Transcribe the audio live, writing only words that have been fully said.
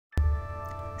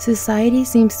Society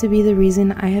seems to be the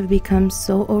reason I have become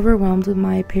so overwhelmed with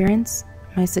my appearance,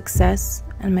 my success,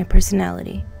 and my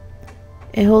personality.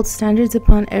 It holds standards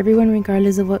upon everyone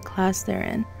regardless of what class they're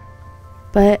in.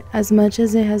 But as much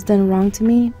as it has done wrong to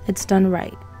me, it's done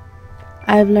right.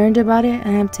 I have learned about it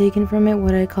and have taken from it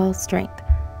what I call strength,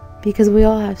 because we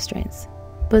all have strengths,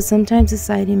 but sometimes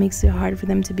society makes it hard for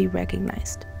them to be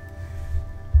recognized.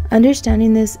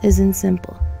 Understanding this isn't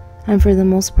simple, and for the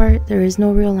most part, there is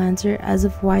no real answer as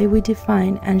of why we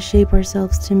define and shape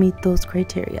ourselves to meet those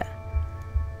criteria.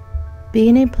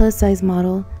 Being a plus-size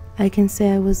model, I can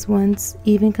say I was once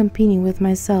even competing with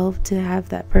myself to have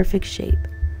that perfect shape.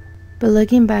 But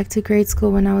looking back to grade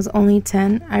school when I was only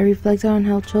 10, I reflected on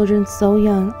how children so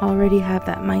young already have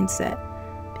that mindset,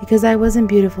 because I wasn't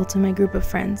beautiful to my group of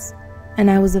friends,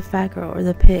 and I was the fat girl or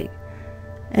the pig.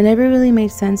 It never really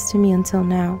made sense to me until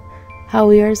now, how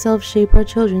we ourselves shape our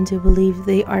children to believe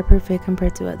they are perfect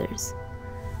compared to others.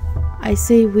 I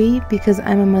say we because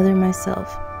I'm a mother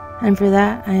myself, and for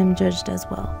that I am judged as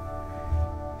well.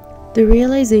 The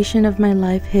realization of my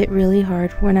life hit really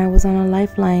hard when I was on a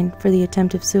lifeline for the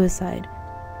attempt of suicide.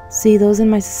 See, those in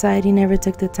my society never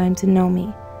took the time to know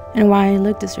me and why I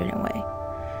looked a certain way.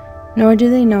 Nor do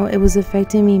they know it was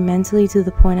affecting me mentally to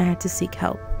the point I had to seek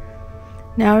help.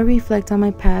 Now I reflect on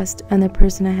my past and the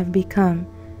person I have become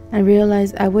and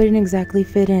realize I wouldn't exactly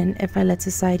fit in if I let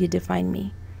society define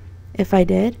me. If I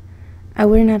did, I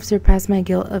wouldn't have surpassed my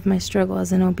guilt of my struggle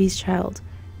as an obese child,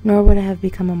 nor would I have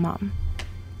become a mom.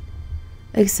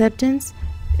 Acceptance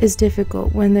is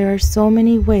difficult when there are so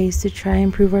many ways to try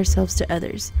and prove ourselves to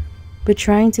others, but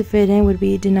trying to fit in would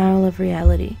be a denial of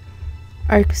reality.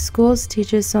 Our schools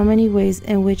teach us so many ways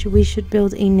in which we should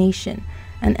build a nation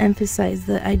and emphasize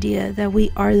the idea that we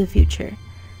are the future.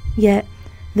 Yet,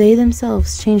 they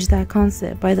themselves change that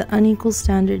concept by the unequal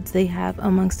standards they have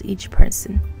amongst each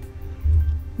person.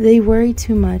 They worry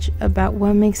too much about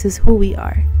what makes us who we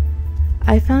are.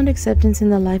 I found acceptance in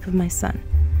the life of my son,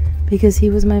 because he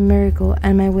was my miracle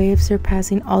and my way of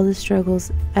surpassing all the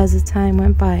struggles as the time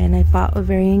went by and I fought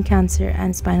ovarian cancer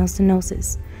and spinal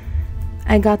stenosis.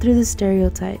 I got through the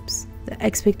stereotypes, the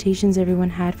expectations everyone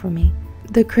had for me,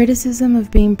 the criticism of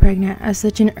being pregnant at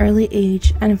such an early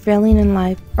age and failing in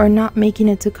life, or not making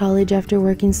it to college after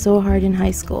working so hard in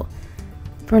high school,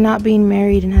 for not being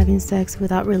married and having sex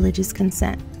without religious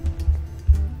consent.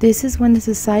 This is when the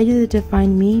society that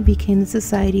defined me became the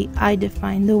society I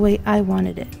defined the way I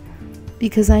wanted it.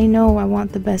 Because I know I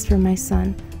want the best for my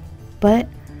son, but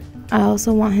I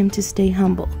also want him to stay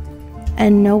humble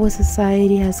and know what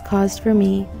society has caused for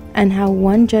me and how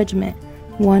one judgment,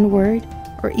 one word,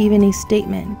 or even a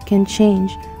statement can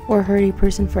change or hurt a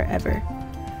person forever.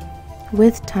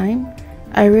 With time,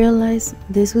 I realized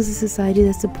this was a society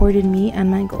that supported me and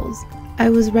my goals.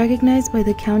 I was recognized by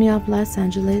the County of Los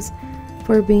Angeles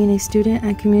for being a student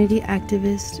and community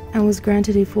activist and was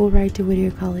granted a full ride to Whittier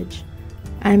College.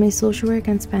 I am a social work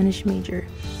and Spanish major,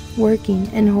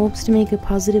 working in hopes to make a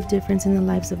positive difference in the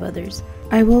lives of others.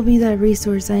 I will be that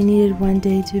resource I needed one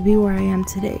day to be where I am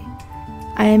today.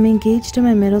 I am engaged to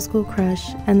my middle school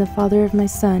crush and the father of my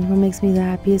son, who makes me the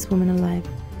happiest woman alive.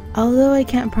 Although I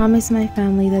can't promise my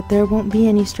family that there won't be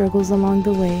any struggles along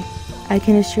the way, I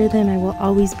can assure them I will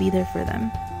always be there for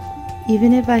them.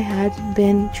 Even if I had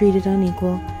been treated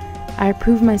unequal, I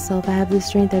proved myself I have the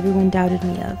strength everyone doubted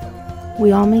me of.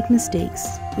 We all make mistakes,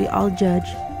 we all judge,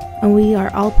 and we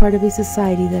are all part of a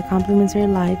society that complements our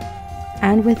life,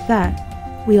 and with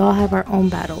that, we all have our own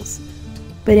battles.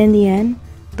 But in the end,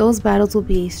 those battles will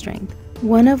be a strength,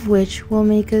 one of which will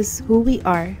make us who we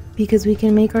are, because we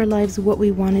can make our lives what we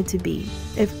want it to be,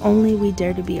 if only we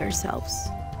dare to be ourselves.